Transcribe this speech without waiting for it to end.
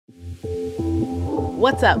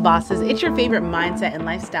What's up, bosses? It's your favorite mindset and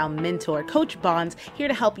lifestyle mentor, Coach Bonds, here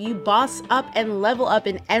to help you boss up and level up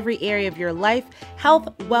in every area of your life, health,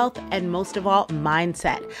 wealth, and most of all,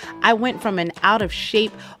 mindset. I went from an out of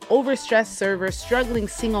shape, overstressed server, struggling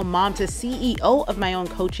single mom to CEO of my own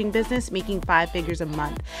coaching business, making 5 figures a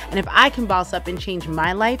month. And if I can boss up and change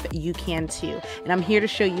my life, you can too. And I'm here to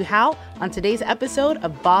show you how on today's episode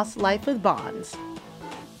of Boss Life with Bonds.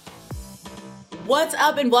 What's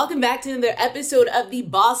up, and welcome back to another episode of the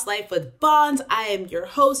Boss Life with Bonds. I am your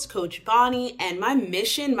host, Coach Bonnie, and my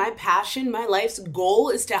mission, my passion, my life's goal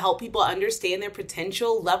is to help people understand their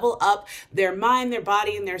potential, level up their mind, their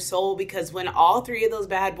body, and their soul, because when all three of those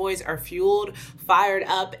bad boys are fueled, fired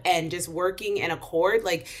up, and just working in accord,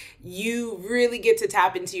 like, you really get to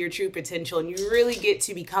tap into your true potential, and you really get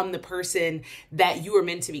to become the person that you were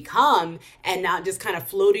meant to become, and not just kind of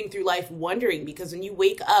floating through life wondering. Because when you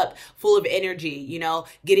wake up full of energy,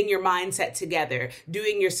 getting your mindset together,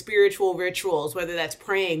 doing your spiritual rituals, whether that's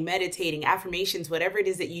praying, meditating, affirmations, whatever it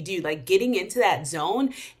is that you do, like, getting into that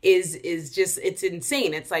zone is just, it's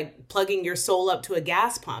insane. It's like plugging your soul up to a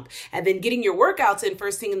gas pump, and then getting your workouts in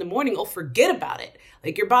first thing in the morning. Oh, forget about it.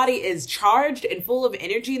 Like, your body is charged and full of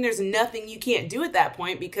energy, and there's nothing you can't do at that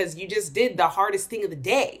point, because you just did the hardest thing of the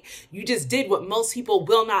day. You just did what most people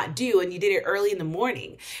will not do, and you did it early in the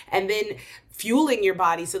morning. And then fueling your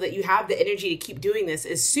body so that you have the energy to keep doing this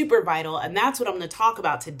is super vital. And that's what I'm going to talk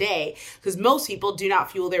about today, because most people do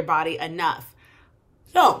not fuel their body enough.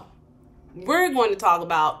 So we're going to talk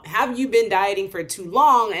about, have you been dieting for too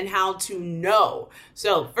long and how to know?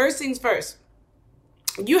 So first things first,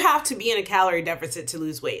 you have to be in a calorie deficit to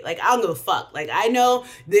lose weight. Like, I don't give a fuck. Like, I know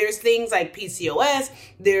there's things like PCOS,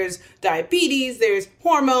 there's diabetes, there's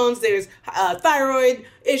hormones, there's thyroid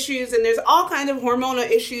issues, and there's all kinds of hormonal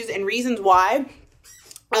issues and reasons why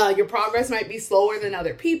your progress might be slower than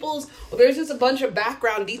other people's. Well, there's just a bunch of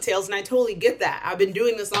background details, and I totally get that. I've been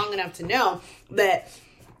doing this long enough to know that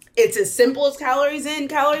it's as simple as calories in,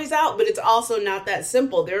 calories out, but it's also not that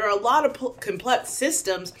simple. There are a lot of complex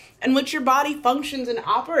systems in which your body functions and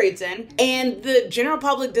operates in, and the general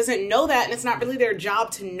public doesn't know that, and it's not really their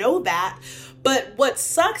job to know that. But what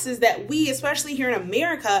sucks is that we, especially here in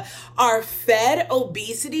America, are fed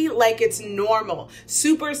obesity like it's normal.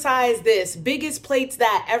 Supersize this, biggest plates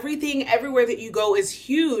that, everything everywhere that you go is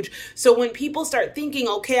huge. So when people start thinking,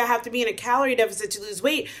 okay, I have to be in a calorie deficit to lose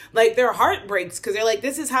weight, like, their heart breaks, because they're like,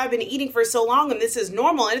 this is how I've been eating for so long, and this is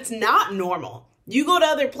normal, and it's not normal. You go to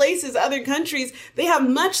other places, other countries, they have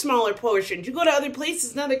much smaller portions. You go to other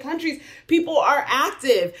places in other countries, people are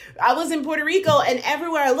active. I was in Puerto Rico, and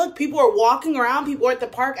everywhere I look, people are walking around, people are at the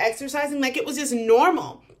park exercising like it was just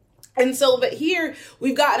normal. And so, but here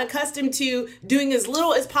we've gotten accustomed to doing as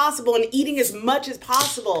little as possible and eating as much as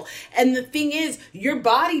possible. And the thing is, your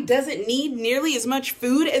body doesn't need nearly as much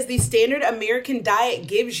food as the standard American diet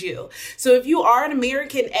gives you. So if you are an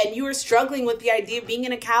American and you are struggling with the idea of being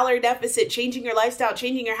in a calorie deficit, changing your lifestyle,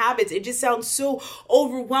 changing your habits, it just sounds so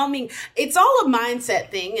overwhelming. It's all a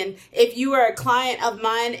mindset thing. And if you are a client of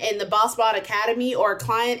mine in the BossBot Academy or a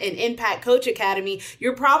client in Impact Coach Academy,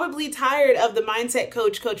 you're probably tired of the mindset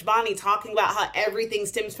coach, Coach Bonnie, talking about how everything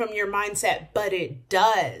stems from your mindset, but it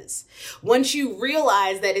does. Once you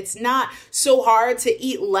realize that it's not so hard to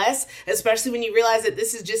eat less, especially when you realize that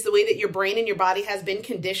this is just the way that your brain and your body has been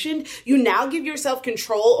conditioned, you now give yourself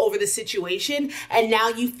control over the situation, and now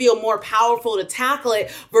you feel more powerful to tackle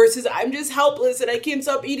it versus I'm just helpless and I can't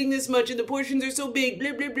stop eating this much and the portions are so big,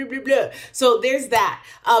 blah, blah, blah, blah, blah. So there's that.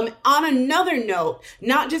 On another note,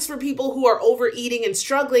 not just for people who are overeating and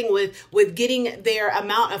struggling with getting their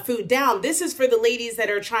amount of food down. This is for the ladies that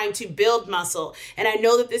are trying to build muscle. And I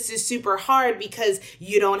know that this is super hard because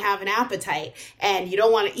you don't have an appetite and you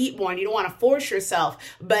don't want to eat more and you don't want to force yourself.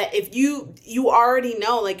 But if you already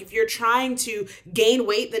know, like, if you're trying to gain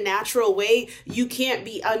weight the natural way, you can't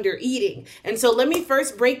be under eating. And so let me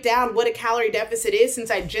first break down what a calorie deficit is,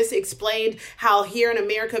 since I just explained how here in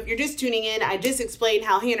America, if you're just tuning in, I just explained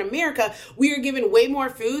how here in America, we are given way more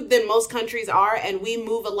food than most countries are, and we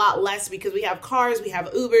move a lot less because we have cars, we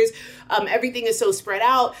have Ubers, everything is so spread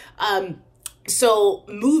out. So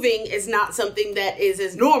moving is not something that is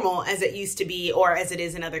as normal as it used to be or as it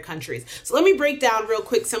is in other countries. So let me break down real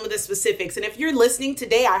quick some of the specifics. And if you're listening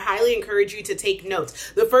today, I highly encourage you to take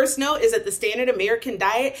notes. The first note is that the standard American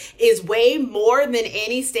diet is way more than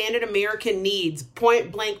any standard American needs,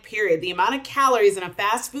 point blank period. The amount of calories in a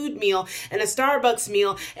fast food meal and a Starbucks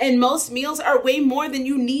meal and most meals are way more than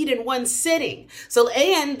you need in one sitting. So,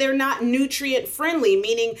 and they're not nutrient friendly,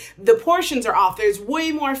 meaning the portions are off. There's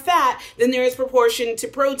way more fat than there is is proportion to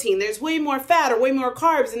protein. There's way more fat or way more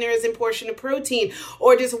carbs than there is in portion to protein,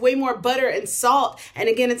 or just way more butter and salt. And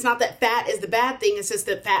again, it's not that fat is the bad thing. It's just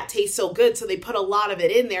that fat tastes so good. So they put a lot of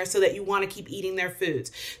it in there so that you want to keep eating their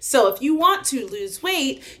foods. So if you want to lose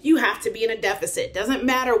weight, you have to be in a deficit. Doesn't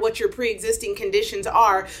matter what your pre-existing conditions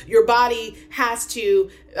are. Your body has to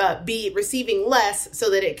be receiving less so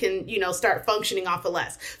that it can, start functioning off of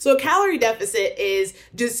less. So a calorie deficit is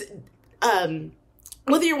just,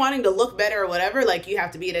 whether you're wanting to look better or whatever, like you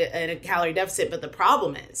have to be in a calorie deficit. But the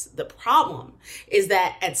problem is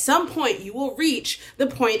that at some point you will reach the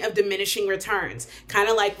point of diminishing returns, kind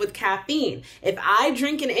of like with caffeine. If I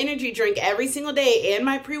drink an energy drink every single day and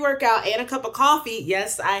my pre-workout and a cup of coffee,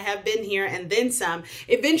 yes, I have been here and then some,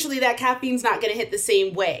 eventually that caffeine's not going to hit the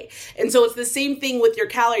same way. And so it's the same thing with your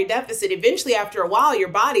calorie deficit. Eventually, after a while, your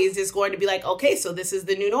body is just going to be like, okay, so this is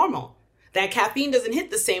the new normal. That caffeine doesn't hit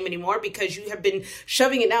the same anymore because you have been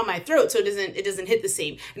shoving it down my throat, so it doesn't hit the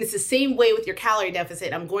same. And it's the same way with your calorie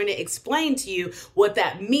deficit. I'm going to explain to you what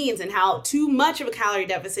that means and how too much of a calorie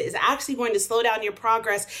deficit is actually going to slow down your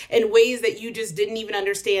progress in ways that you just didn't even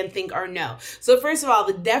understand, think, or know. So first of all,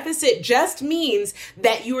 the deficit just means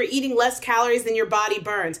that you are eating less calories than your body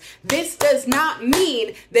burns. This does not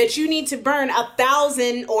mean that you need to burn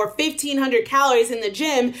 1,000 or 1,500 calories in the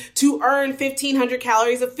gym to earn 1,500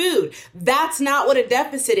 calories of food. That's not what a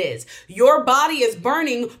deficit is. Your body is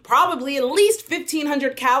burning probably at least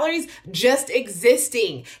 1,500 calories just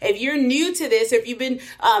existing. If you're new to this, if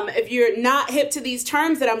you're not hip to these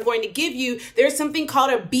terms that I'm going to give you, there's something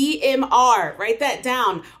called a BMR. Write that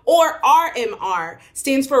down. Or RMR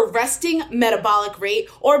stands for resting metabolic rate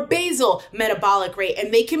or basal metabolic rate,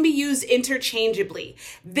 and they can be used interchangeably.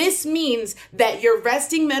 This means that your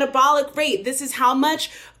resting metabolic rate, this is how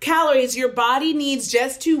much calories your body needs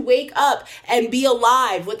just to wake up and be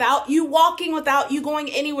alive without you walking, without you going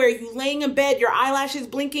anywhere, you laying in bed, your eyelashes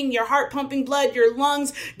blinking, your heart pumping blood, your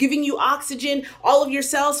lungs giving you oxygen, all of your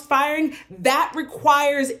cells firing. That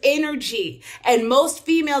requires energy. And most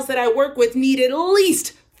females that I work with need at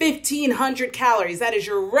least 1,500 calories. That is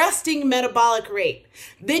your resting metabolic rate.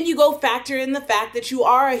 Then you go factor in the fact that you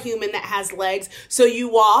are a human that has legs, so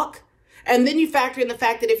you walk. And then you factor in the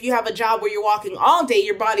fact that if you have a job where you're walking all day,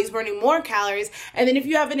 your body's burning more calories. And then if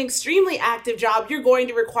you have an extremely active job, you're going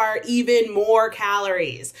to require even more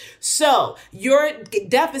calories. So your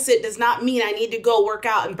deficit does not mean I need to go work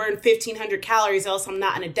out and burn 1,500 calories, else I'm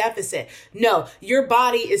not in a deficit. No, your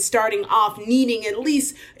body is starting off needing at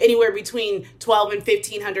least anywhere between 12 and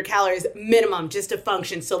 1,500 calories minimum just to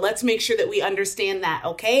function. So let's make sure that we understand that.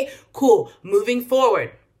 Okay, cool. Moving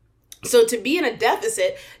forward. So to be in a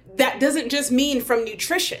deficit, that doesn't just mean from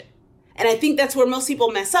nutrition. And I think that's where most people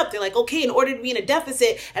mess up. They're like, okay, in order to be in a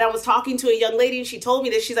deficit, and I was talking to a young lady and she told me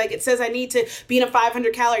this, she's like, it says I need to be in a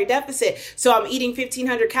 500 calorie deficit. So I'm eating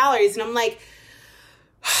 1,500 calories. And I'm like,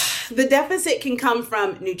 the deficit can come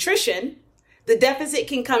from nutrition. The deficit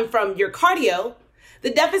can come from your cardio. The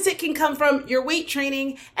deficit can come from your weight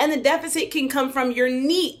training, and the deficit can come from your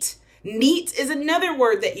NEAT. NEAT is another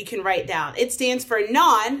word that you can write down. It stands for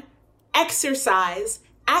non-exercise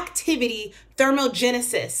activity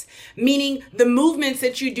thermogenesis, meaning the movements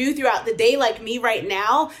that you do throughout the day, like me right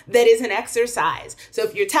now, that is an exercise. So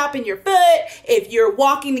if you're tapping your foot, if you're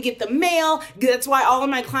walking to get the mail, that's why all of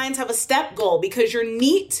my clients have a step goal, because your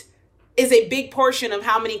NEAT is a big portion of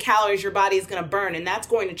how many calories your body is going to burn. And that's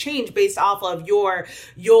going to change based off of your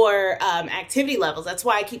activity levels. That's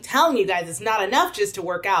why I keep telling you guys, it's not enough just to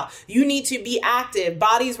work out. You need to be active.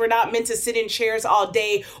 Bodies were not meant to sit in chairs all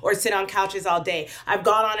day or sit on couches all day. I've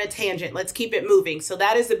gone on a tangent. Let's keep it moving. So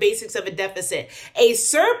that is the basics of a deficit. A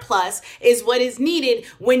surplus is what is needed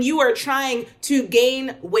when you are trying to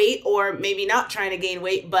gain weight, or maybe not trying to gain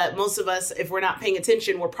weight, but most of us, if we're not paying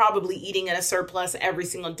attention, we're probably eating at a surplus every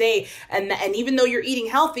single day. And even though you're eating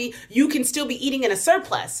healthy, you can still be eating in a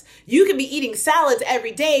surplus. You can be eating salads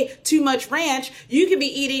every day, too much ranch. You can be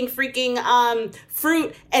eating freaking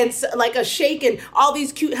fruit and like a shake and all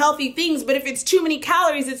these cute healthy things. But if it's too many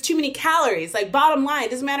calories, it's too many calories. Like, bottom line,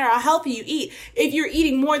 it doesn't matter how healthy you eat. If you're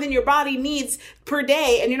eating more than your body needs per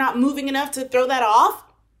day and you're not moving enough to throw that off,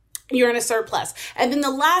 you're in a surplus. And then the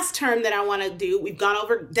last term that I want to do, we've gone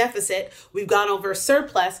over deficit, we've gone over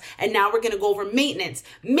surplus, and now we're going to go over maintenance.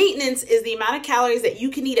 Maintenance is the amount of calories that you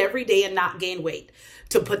can eat every day and not gain weight.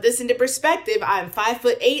 To put this into perspective, I'm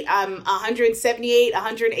 5'8", I'm 178,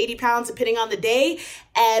 180 pounds, depending on the day.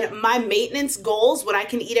 And my maintenance goals, what I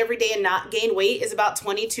can eat every day and not gain weight, is about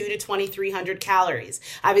 22 to 2,300 calories.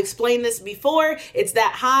 I've explained this before. It's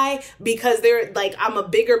that high because I'm a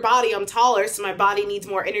bigger body, I'm taller, so my body needs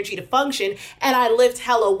more energy to to function, and I lift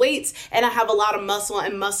hella weights, and I have a lot of muscle,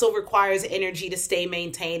 and muscle requires energy to stay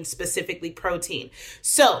maintained, specifically protein.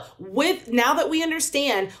 So now that we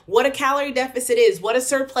understand what a calorie deficit is, what a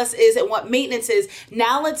surplus is, and what maintenance is,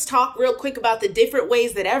 now let's talk real quick about the different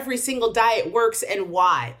ways that every single diet works and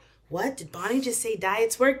why. What? Did Bonnie just say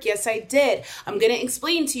diets work? Yes, I did. I'm going to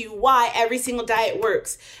explain to you why every single diet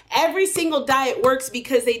works. Every single diet works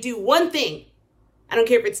because they do one thing. I don't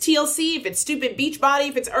care if it's TLC, if it's Stupid Beachbody,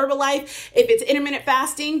 if it's Herbalife, if it's intermittent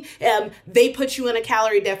fasting, they put you in a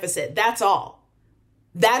calorie deficit. That's all.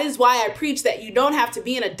 That is why I preach that you don't have to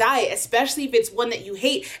be in a diet, especially if it's one that you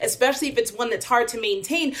hate, especially if it's one that's hard to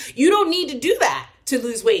maintain. You don't need to do that to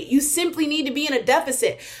lose weight. You simply need to be in a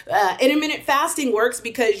deficit. Intermittent fasting works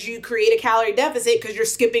because you create a calorie deficit because you're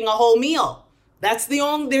skipping a whole meal.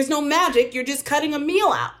 There's no magic. You're just cutting a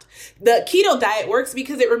meal out. The keto diet works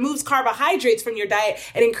because it removes carbohydrates from your diet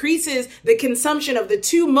and increases the consumption of the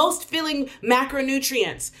two most filling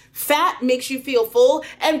macronutrients. Fat makes you feel full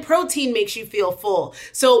and protein makes you feel full.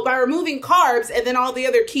 So by removing carbs and then all the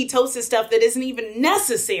other ketosis stuff that isn't even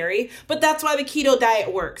necessary, but that's why the keto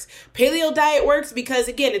diet works. Paleo diet works because,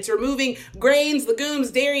 again, it's removing grains,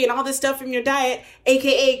 legumes, dairy, and all this stuff from your diet,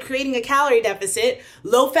 aka creating a calorie deficit.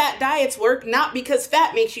 Low-fat diets work not because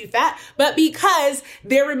fat makes you fat, but because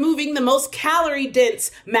they're removing the most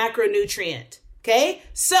calorie-dense macronutrient. Okay?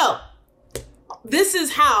 So this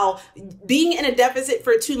is how being in a deficit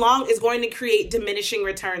for too long is going to create diminishing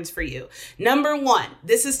returns for you. Number one,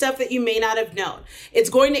 this is stuff that you may not have known. It's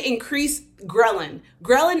going to increase ghrelin.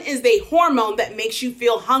 Ghrelin is the hormone that makes you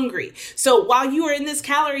feel hungry. So while you are in this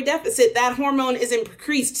calorie deficit, that hormone is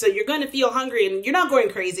increased. So you're going to feel hungry and you're not going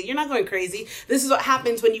crazy. You're not going crazy. This is what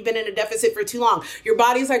happens when you've been in a deficit for too long. Your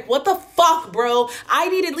body's like, what the fuck, bro? I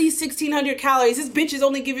need at least 1,600 calories. This bitch is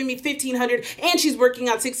only giving me 1,500 and she's working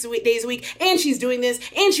out 6 days a week and she's doing this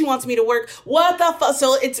and she wants me to work. What the fuck?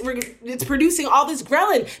 So it's producing all this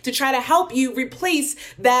ghrelin to try to help you replace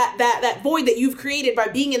that void that you've created by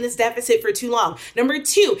being in this deficit for too long. Number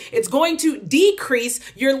two, it's going to decrease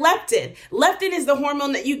your leptin. Leptin is the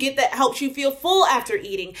hormone that you get that helps you feel full after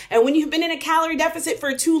eating. And when you've been in a calorie deficit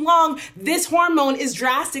for too long, this hormone is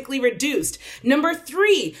drastically reduced. Number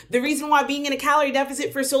three, the reason why being in a calorie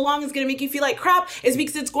deficit for so long is going to make you feel like crap is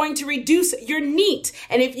because it's going to reduce your NEAT.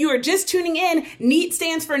 And if you are just tuning in, NEAT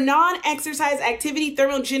stands for non-exercise activity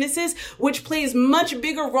thermogenesis, which plays much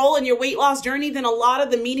bigger role in your weight loss journey than a lot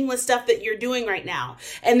of the meaningless stuff that you're doing right now.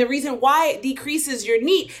 And the reason why it decreases your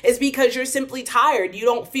NEAT is because you're simply tired. You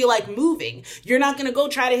don't feel like moving. You're not going to go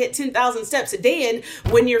try to hit 10,000 steps a day in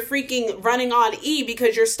when you're freaking running on E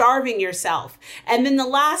because you're starving yourself. And then the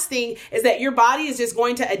last thing is that your body is just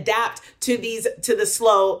going to adapt to the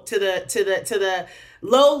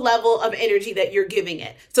low level of energy that you're giving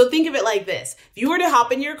it. So think of it like this. If you were to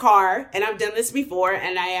hop in your car, and I've done this before,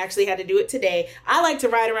 and I actually had to do it today. I like to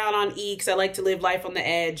ride around on E because I like to live life on the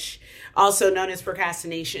edge, also known as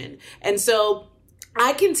procrastination. And so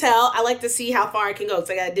I can tell, I like to see how far I can go. It's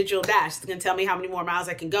like I got a digital dash. It's going to tell me how many more miles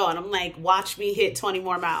I can go. And I'm like, watch me hit 20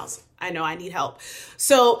 more miles. I know I need help.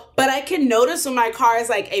 So, but I can notice when my car is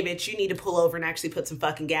like, hey, bitch, you need to pull over and actually put some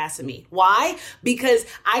fucking gas in me. Why? Because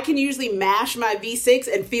I can usually mash my V6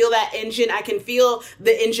 and feel that engine. I can feel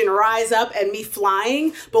the engine rise up and me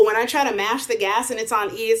flying. But when I try to mash the gas and it's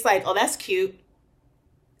on E, it's like, oh, that's cute.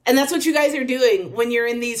 And that's what you guys are doing when you're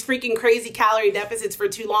in these freaking crazy calorie deficits for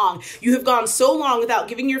too long. You have gone so long without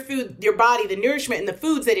giving your body the nourishment and the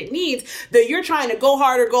foods that it needs that you're trying to go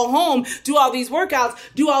hard or go home, do all these workouts,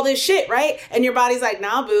 do all this shit, right? And your body's like,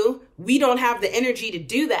 nah, boo. We don't have the energy to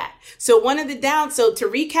do that. So to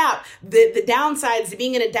recap, the downsides to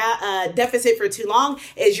being in a deficit for too long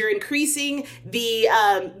is you're increasing the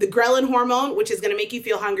ghrelin hormone, which is going to make you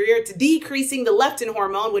feel hungrier. It's decreasing the leptin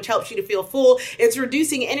hormone, which helps you to feel full. It's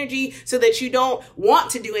reducing energy so that you don't want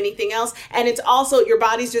to do anything else. And it's also your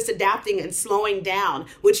body's just adapting and slowing down,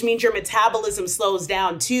 which means your metabolism slows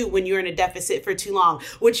down too when you're in a deficit for too long,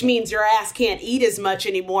 which means your ass can't eat as much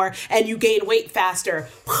anymore and you gain weight faster.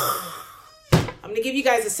 I'm going to give you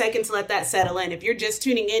guys a second to let that settle in. If you're just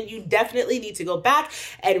tuning in, you definitely need to go back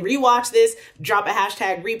and rewatch this. Drop a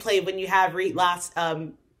hashtag replay when you have rewatched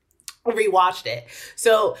it.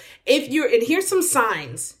 So and here's some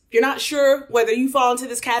signs. If you're not sure whether you fall into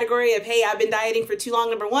this category of, hey, I've been dieting for too long.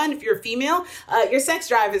 Number one, if you're a female, your sex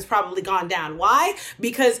drive has probably gone down. Why?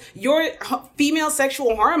 Because your female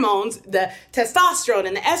sexual hormones, the testosterone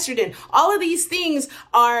and the estrogen, all of these things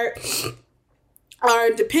are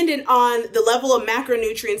are dependent on the level of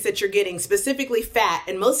macronutrients that you're getting, specifically fat.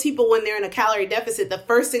 And most people, when they're in a calorie deficit, the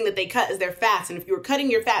first thing that they cut is their fats. And if you're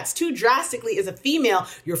cutting your fats too drastically as a female,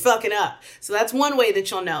 you're fucking up. So that's one way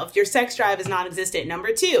that you'll know if your sex drive is non-existent.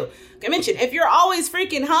 Number two, like I mentioned, if you're always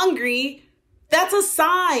freaking hungry, that's a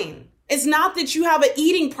sign. It's not that you have an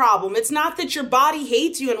eating problem. It's not that your body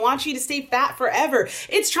hates you and wants you to stay fat forever.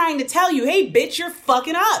 It's trying to tell you, hey, bitch, you're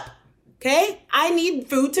fucking up. Okay, I need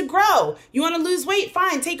food to grow. You want to lose weight?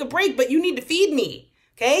 Fine, take a break, but you need to feed me.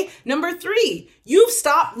 Okay, number three, you've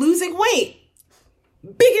stopped losing weight.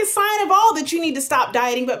 Biggest sign of all that you need to stop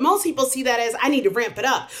dieting, but most people see that as I need to ramp it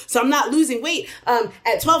up. So I'm not losing weight at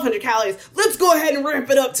 1,200 calories. Let's go ahead and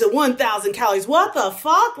ramp it up to 1,000 calories. What the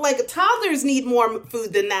fuck? Like toddlers need more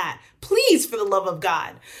food than that. Please, for the love of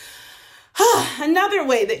God. Another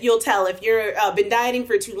way that you'll tell if you're been dieting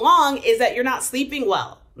for too long is that you're not sleeping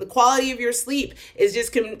well. The quality of your sleep is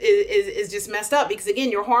just messed up because,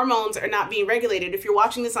 again, your hormones are not being regulated. If you're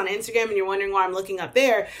watching this on Instagram and you're wondering why I'm looking up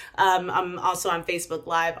there, I'm also on Facebook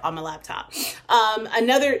Live on my laptop.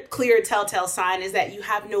 Another clear telltale sign is that you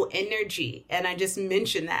have no energy. And I just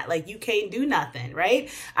mentioned that, like, you can't do nothing, right?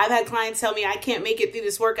 I've had clients tell me, I can't make it through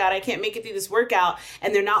this workout. I can't make it through this workout.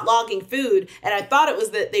 And they're not logging food. And I thought it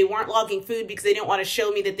was that they weren't logging food because they didn't want to show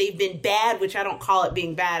me that they've been bad, which I don't call it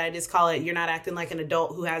being bad. I just call it you're not acting like an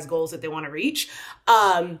adult who has goals that they want to reach.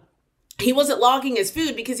 He wasn't logging his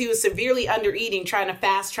food because he was severely under eating, trying to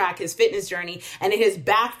fast track his fitness journey. And it has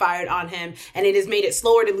backfired on him and it has made it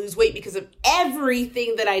slower to lose weight because of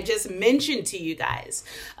everything that I just mentioned to you guys.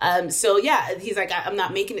 So yeah, he's like, I'm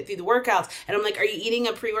not making it through the workouts. And I'm like, are you eating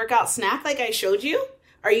a pre-workout snack like I showed you?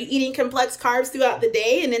 Are you eating complex carbs throughout the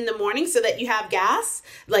day and in the morning so that you have gas,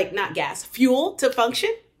 like not gas, fuel to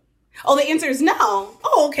function? Oh, the answer is no.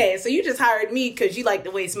 Oh, okay. So you just hired me because you like to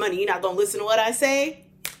waste money. You're not going to listen to what I say?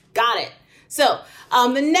 Got it. So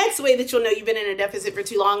the next way that you'll know you've been in a deficit for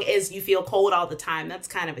too long is you feel cold all the time. That's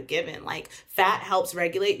kind of a given. Like fat helps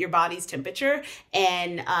regulate your body's temperature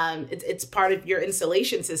and it's part of your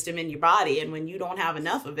insulation system in your body. And when you don't have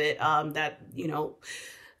enough of it, you're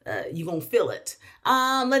going to feel it.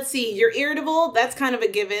 Let's see. You're irritable. That's kind of a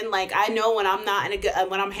given. Like I know when I'm not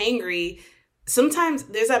when I'm hangry. Sometimes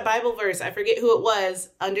there's that Bible verse. I forget who it was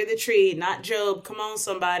under the tree, not Job. Come on,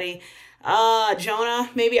 somebody.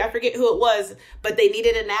 Jonah, maybe. I forget who it was, but they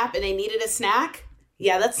needed a nap and they needed a snack.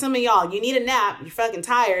 Yeah, that's some of y'all. You need a nap. You're fucking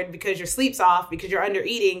tired because your sleep's off because you're under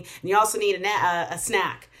eating and you also need a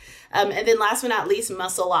snack. And then last but not least,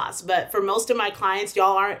 muscle loss. But for most of my clients,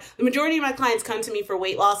 the majority of my clients come to me for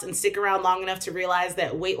weight loss and stick around long enough to realize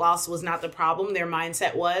that weight loss was not the problem. Their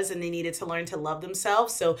mindset was, and they needed to learn to love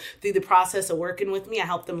themselves. So through the process of working with me, I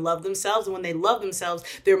help them love themselves. And when they love themselves,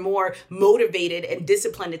 they're more motivated and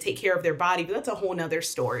disciplined to take care of their body. But that's a whole nother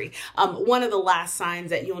story. One of the last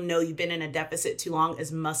signs that you'll know you've been in a deficit too long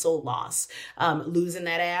is muscle loss. Losing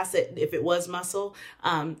that ass if it was muscle.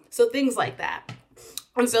 So things like that.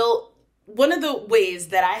 And so one of the ways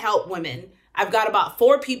that I help women, I've got about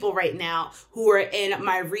 4 people right now who are in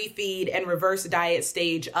my refeed and reverse diet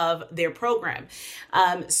stage of their program.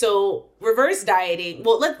 So reverse dieting,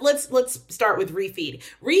 well, let's start with refeed.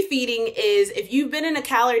 Refeeding is if you've been in a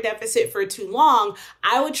calorie deficit for too long,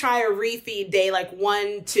 I would try a refeed day like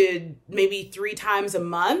 1 to maybe 3 times a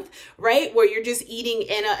month, right? Where you're just eating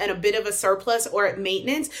in a bit of a surplus or at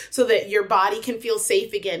maintenance so that your body can feel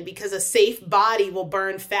safe again, because a safe body will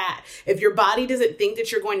burn fat. If your body doesn't think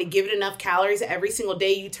that you're going to give it enough calories every single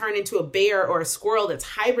day, you turn into a bear or a squirrel that's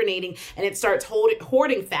hibernating and it starts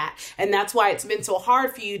hoarding fat. And that's why it's been so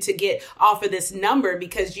hard for you to get off of this number,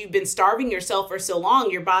 because you've been starving yourself for so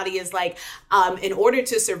long. Your body is like, in order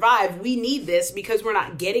to survive, we need this because we're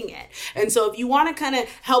not getting it. And so if you want to kind of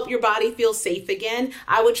help your body feel safe again,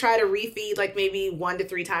 I would try to refeed like maybe 1 to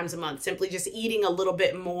 3 times a month, simply just eating a little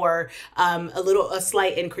bit more, a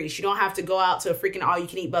slight increase. You don't have to go out to a freaking all you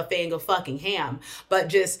can eat buffet and go fucking ham, but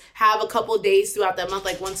just have a couple of days throughout that month,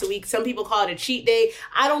 like once a week. Some people call it a cheat day.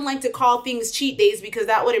 I don't like to call things cheat days because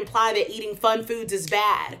that would imply that eating fun foods is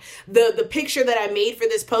bad. The picture that I made for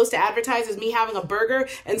this post to advertise is me having a burger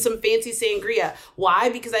and some fancy sangria. Why?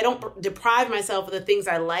 Because I don't deprive myself of the things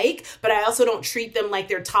I like, but I also don't treat them like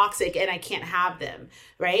they're toxic and I can't have them,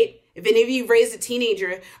 right? If any of you raised a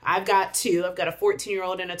teenager, I've got 2. I've got a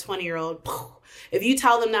 14-year-old and a 20-year-old. If you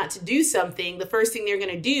tell them not to do something, the first thing they're going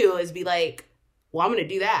to do is be like, well, I'm going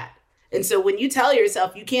to do that. And so when you tell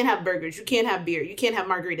yourself you can't have burgers, you can't have beer, you can't have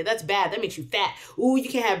margarita, that's bad. That makes you fat. Ooh, you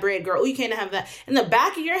can't have bread, girl. Ooh, you can't have that. In the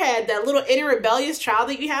back of your head, that little inner rebellious child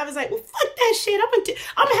that you have is like, well, fuck that shit. I'm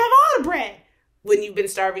gonna have all the bread. when you've been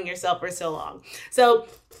starving yourself for so long. So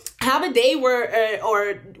have a day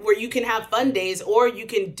where you can have fun days, or you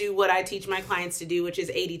can do what I teach my clients to do, which is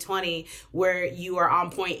 80-20, where you are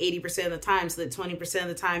on point 80% of the time, so that 20% of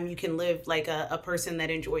the time you can live like a person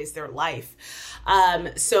that enjoys their life.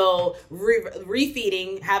 So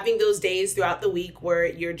refeeding, having those days throughout the week where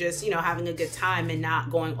you're just, having a good time and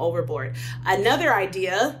not going overboard. Another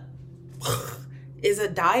idea is a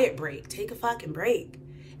diet break. Take a fucking break.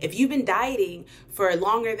 If you've been dieting for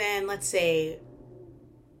longer than, let's say,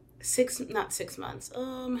 6 months,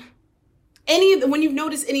 when you've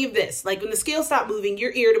noticed any of this, like when the scale stopped moving,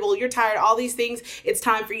 you're irritable, you're tired, all these things, it's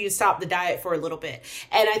time for you to stop the diet for a little bit.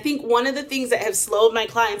 And I think one of the things that have slowed my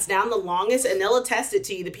clients down the longest, and they'll attest it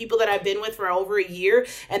to you, the people that I've been with for over a year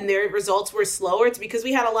and their results were slower, it's because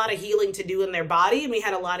we had a lot of healing to do in their body, and we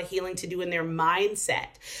had a lot of healing to do in their mindset.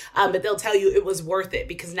 But they'll tell you it was worth it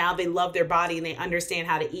because now they love their body and they understand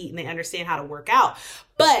how to eat and they understand how to work out.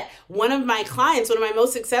 But one of my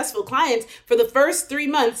most successful clients, for the first 3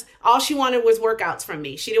 months, all she wanted was workouts from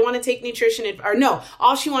me. She didn't want to take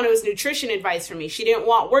all she wanted was nutrition advice from me. She didn't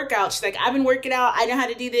want workouts. She's like, I've been working out. I know how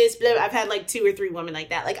to do this. Blah, blah. I've had like 2 or 3 women like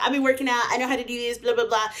that. Like, I've been working out. I know how to do this, blah, blah,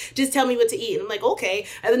 blah. Just tell me what to eat. And I'm like, okay.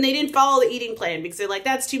 And then they didn't follow the eating plan because they're like,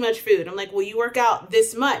 that's too much food. I'm like, well, you work out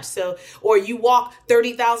this much. Or you walk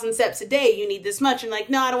 30,000 steps a day. You need this much. And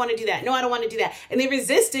like, no, I don't want to do that. No, I don't want to do that. And they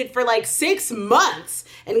resisted for like 6 months.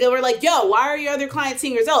 And they were like, yo, why are your other clients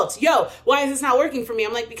seeing results? Yo, why is this not working for me?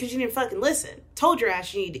 I'm like, because you didn't fucking listen. Told your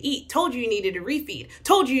ass you need to eat. Told you needed a refeed.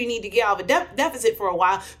 Told you need to get out of a deficit for a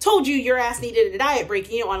while. Told you your ass needed a diet break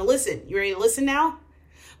and you don't want to listen. You ready to listen now?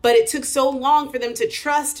 But it took so long for them to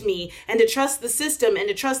trust me and to trust the system and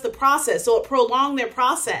to trust the process. So it prolonged their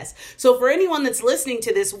process. So for anyone that's listening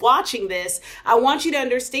to this, watching this, I want you to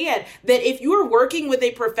understand that if you're working with a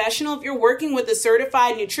professional, if you're working with a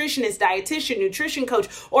certified nutritionist, dietitian, nutrition coach,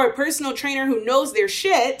 or a personal trainer who knows their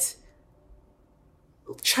shit,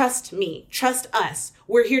 trust me, trust us.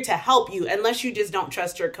 We're here to help you unless you just don't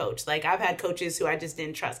trust your coach. Like I've had coaches who I just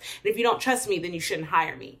didn't trust. And if you don't trust me, then you shouldn't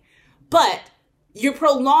hire me. But you're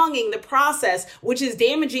prolonging the process, which is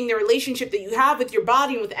damaging the relationship that you have with your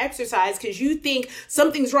body and with exercise because you think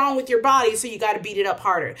something's wrong with your body, so you got to beat it up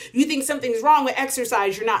harder. You think something's wrong with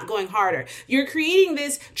exercise, you're not going harder. You're creating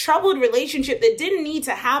this troubled relationship that didn't need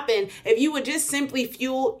to happen if you would just simply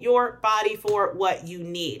fuel your body for what you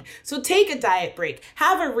need. So take a diet break,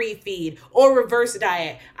 have a refeed, or reverse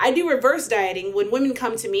diet. I do reverse dieting when women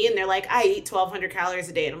come to me and they're like, I eat 1,200 calories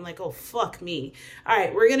a day. And I'm like, oh, fuck me. All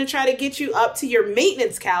right, we're going to try to get you up to your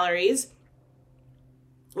maintenance calories,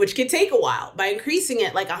 which can take a while, by increasing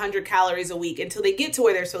it like 100 calories a week until they get to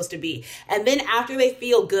where they're supposed to be. And then after they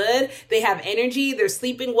feel good, they have energy, they're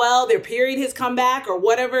sleeping well, their period has come back, or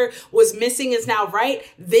whatever was missing is now right,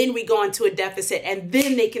 then we go into a deficit, and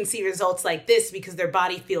then they can see results like this because their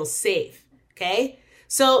body feels safe. Okay?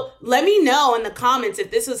 So let me know in the comments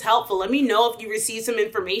if this was helpful. Let me know if you received some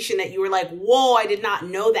information that you were like, whoa, I did not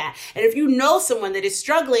know that. And if you know someone that is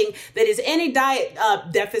struggling, that is in a diet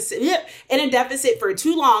deficit for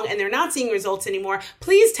too long and they're not seeing results anymore,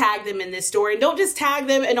 please tag them in this story. And don't just tag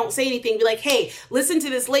them and don't say anything. Be like, hey, listen to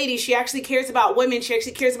this lady. She actually cares about women. She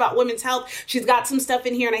actually cares about women's health. She's got some stuff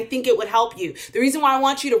in here and I think it would help you. The reason why I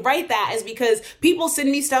want you to write that is because people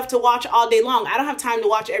send me stuff to watch all day long. I don't have time to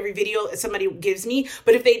watch every video somebody gives me.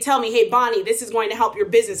 But if they tell me, hey, Bonnie, this is going to help your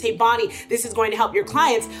business. Hey, Bonnie, this is going to help your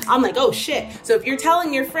clients. I'm like, oh, shit. So if you're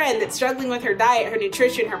telling your friend that's struggling with her diet, her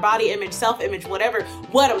nutrition, her body image, self-image, whatever,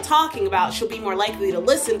 what I'm talking about, she'll be more likely to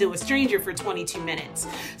listen to a stranger for 22 minutes.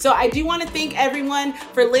 So I do want to thank everyone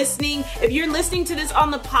for listening. If you're listening to this on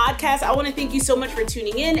the podcast, I want to thank you so much for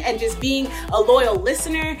tuning in and just being a loyal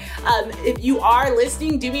listener. If you are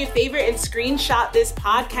listening, do me a favor and screenshot this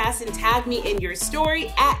podcast and tag me in your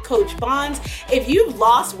story at Coach Bonds. If you've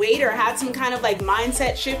lost weight or had some kind of like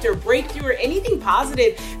mindset shift or breakthrough or anything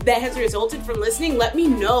positive that has resulted from listening, let me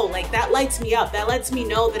know. Like that lights me up. That lets me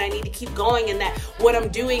know that I need to keep going and that what I'm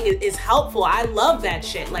doing is helpful. I love that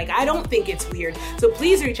shit. Like I don't think it's weird. So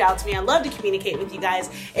please reach out to me. I love to communicate with you guys.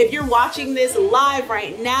 If you're watching this live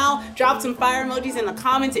right now, drop some fire emojis in the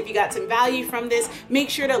comments. If you got some value from this, make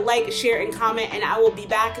sure to like, share, and comment. And I will be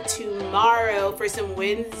back tomorrow for some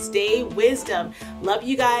Wednesday wisdom. Love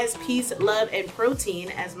you guys. Peace, love, and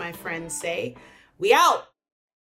protein, as my friends say. We out.